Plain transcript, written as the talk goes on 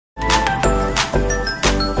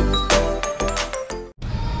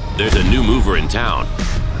There's a new mover in town,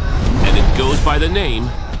 and it goes by the name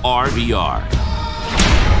RVR.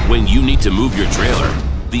 When you need to move your trailer,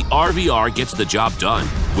 the RVR gets the job done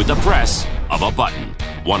with the press of a button.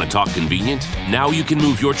 Want to talk convenient? Now you can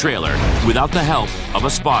move your trailer without the help of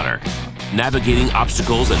a spotter. Navigating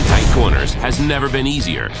obstacles and tight corners has never been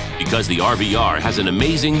easier because the RVR has an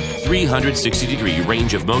amazing 360-degree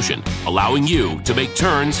range of motion, allowing you to make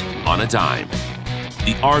turns on a dime.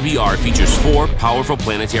 The RVR features 4 powerful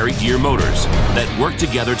planetary gear motors that work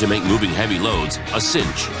together to make moving heavy loads a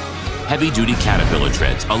cinch. Heavy-duty Caterpillar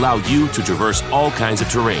treads allow you to traverse all kinds of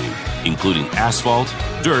terrain, including asphalt,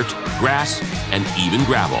 dirt, grass, and even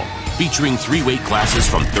gravel, featuring 3 weight classes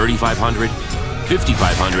from 3,500,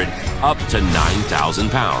 5,500, up to 9,000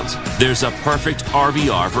 pounds. There's a perfect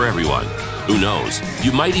RVR for everyone. Who knows,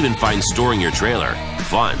 you might even find storing your trailer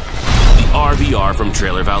fun. The RVR from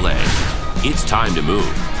Trailer Valet. It's time to move.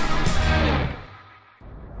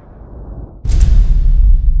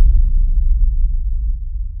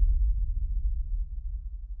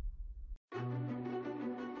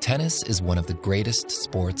 Tennis is one of the greatest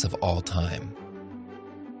sports of all time.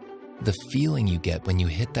 The feeling you get when you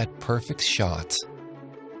hit that perfect shot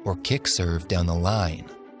or kick serve down the line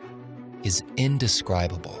is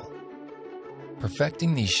indescribable.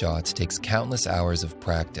 Perfecting these shots takes countless hours of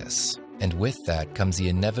practice, and with that comes the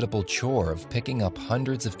inevitable chore of picking up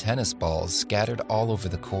hundreds of tennis balls scattered all over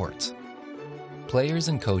the court. Players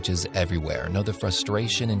and coaches everywhere know the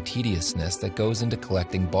frustration and tediousness that goes into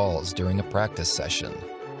collecting balls during a practice session.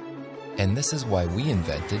 And this is why we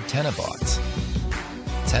invented Tennibot.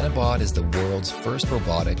 Tennibot is the world's first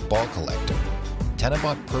robotic ball collector.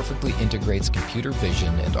 Tennibot perfectly integrates computer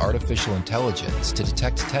vision and artificial intelligence to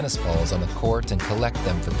detect tennis balls on the court and collect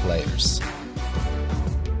them for players.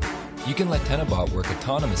 You can let Tennibot work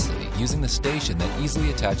autonomously using the station that easily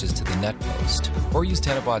attaches to the net post, or use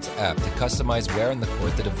Tennibot's app to customize where on the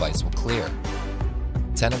court the device will clear.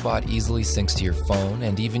 Tennibot easily syncs to your phone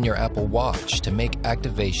and even your Apple Watch to make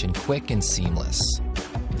activation quick and seamless.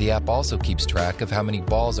 The app also keeps track of how many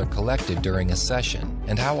balls are collected during a session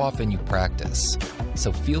and how often you practice.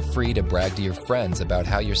 So feel free to brag to your friends about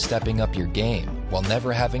how you're stepping up your game while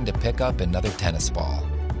never having to pick up another tennis ball.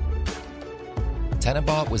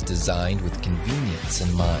 Tennibot was designed with convenience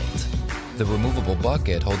in mind. The removable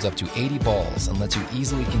bucket holds up to 80 balls and lets you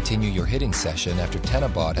easily continue your hitting session after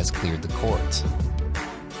Tennibot has cleared the court.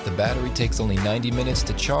 The battery takes only 90 minutes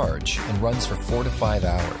to charge and runs for 4 to 5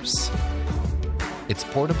 hours. Its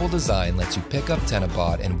portable design lets you pick up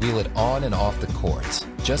Tennibot and wheel it on and off the court,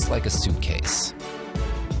 just like a suitcase.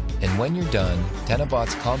 And when you're done,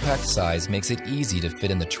 Tennibot's compact size makes it easy to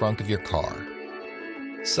fit in the trunk of your car.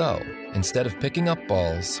 So, instead of picking up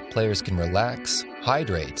balls, players can relax,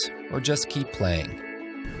 hydrate, or just keep playing.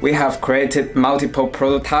 We have created multiple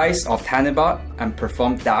prototypes of Tennibot and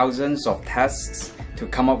performed thousands of tests to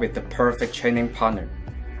come up with the perfect training partner.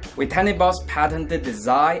 With Tennibot's patented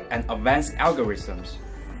design and advanced algorithms,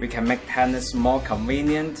 we can make tennis more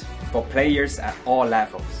convenient for players at all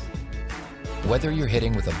levels. Whether you're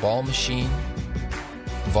hitting with a ball machine,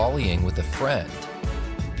 volleying with a friend,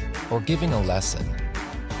 or giving a lesson,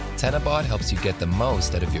 Tennibot helps you get the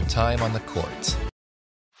most out of your time on the court.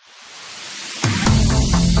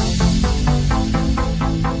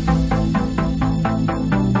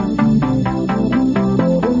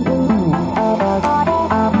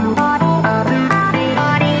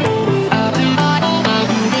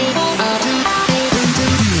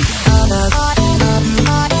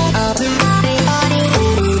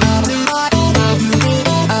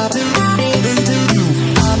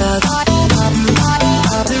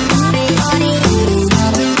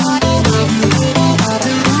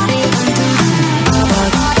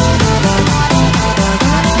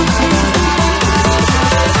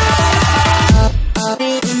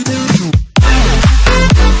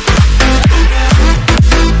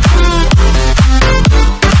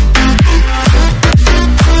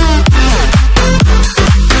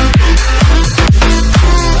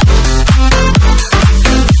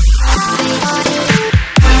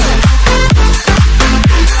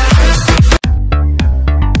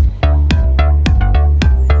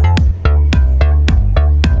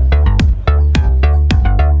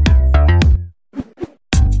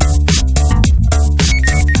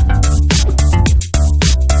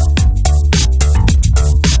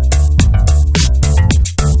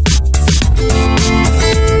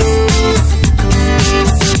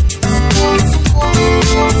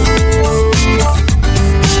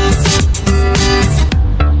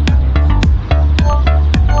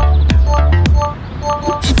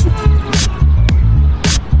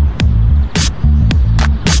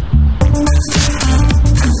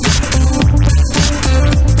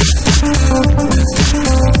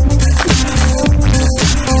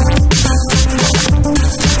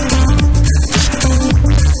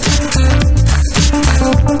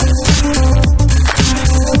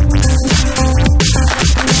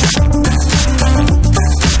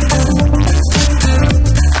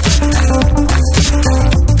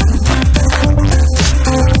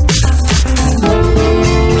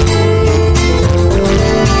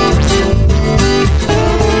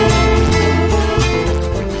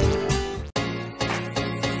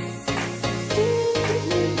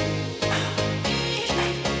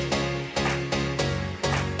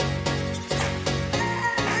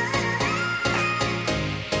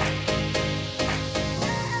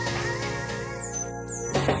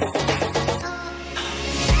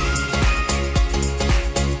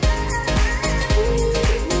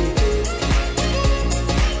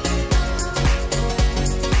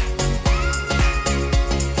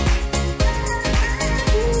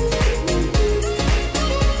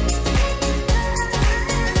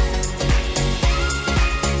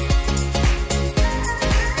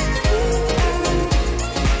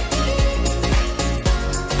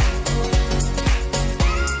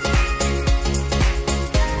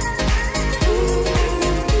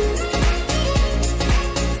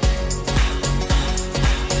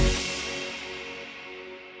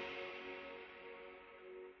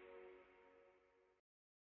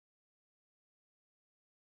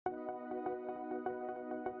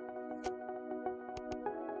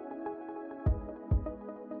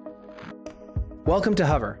 Welcome to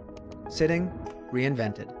Hover, sitting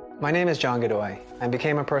reinvented. My name is John Godoy. I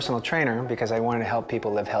became a personal trainer because I wanted to help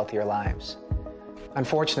people live healthier lives.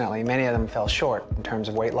 Unfortunately, many of them fell short in terms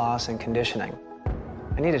of weight loss and conditioning.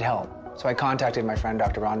 I needed help, so I contacted my friend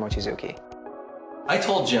Dr. Ron Mochizuki. I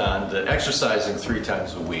told John that exercising 3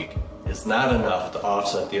 times a week is not enough to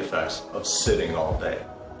offset the effects of sitting all day.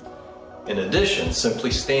 In addition,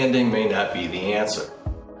 simply standing may not be the answer.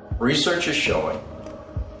 Research is showing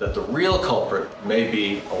that the real culprit may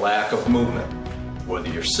be a lack of movement, whether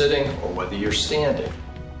you're sitting or whether you're standing.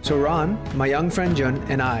 So Ron, my young friend Jun,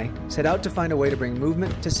 and I set out to find a way to bring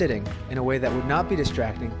movement to sitting in a way that would not be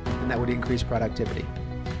distracting and that would increase productivity.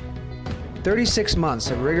 36 months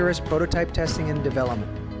of rigorous prototype testing and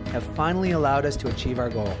development have finally allowed us to achieve our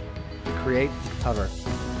goal, to create Hover.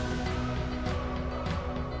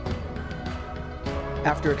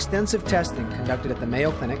 After extensive testing conducted at the Mayo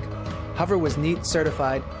Clinic, Hover was NEAT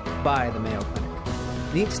certified by the Mayo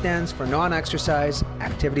Clinic. NEAT stands for Non-Exercise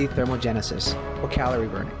Activity Thermogenesis, or calorie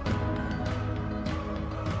burning.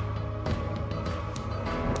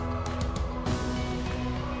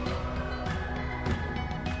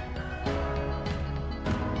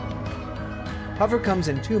 Hover comes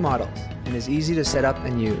in 2 models and is easy to set up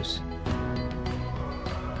and use.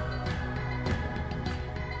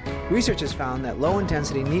 Research has found that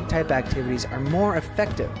low-intensity NEAT-type activities are more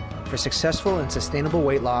effective for successful and sustainable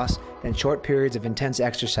weight loss than short periods of intense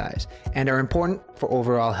exercise, and are important for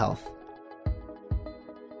overall health.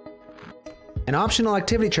 An optional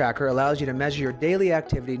activity tracker allows you to measure your daily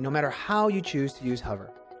activity no matter how you choose to use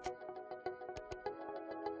Hover.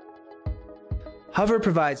 Hover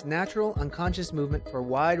provides natural, unconscious movement for a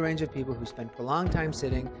wide range of people who spend prolonged time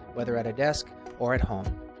sitting, whether at a desk or at home.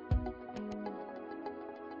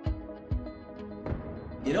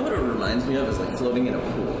 You know what it reminds me of is like floating in a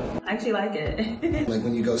pool. I actually like it. Like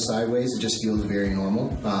when you go sideways, it just feels very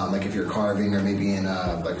normal. Like if you're carving or maybe in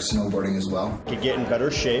like snowboarding as well. To get in better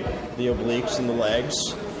shape, the obliques and the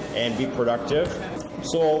legs, and be productive.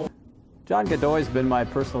 So, John Godoy's been my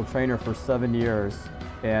personal trainer for 7 years.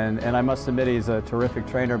 And I must admit he's a terrific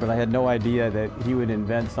trainer, but I had no idea that he would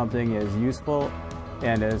invent something as useful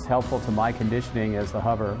and as helpful to my conditioning as the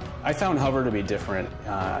Hover. I found Hover to be different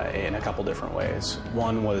in a couple different ways.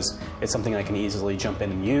 One was it's something I can easily jump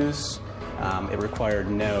in and use. It required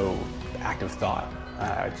no active thought.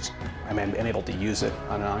 I'm able to use it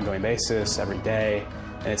on an ongoing basis every day,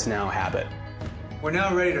 and it's now a habit. We're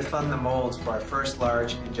now ready to fund the molds for our first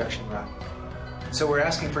large injection run. So we're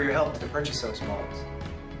asking for your help to purchase those molds.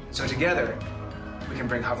 So together, we can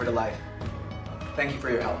bring Hover to life. Thank you for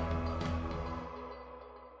your help.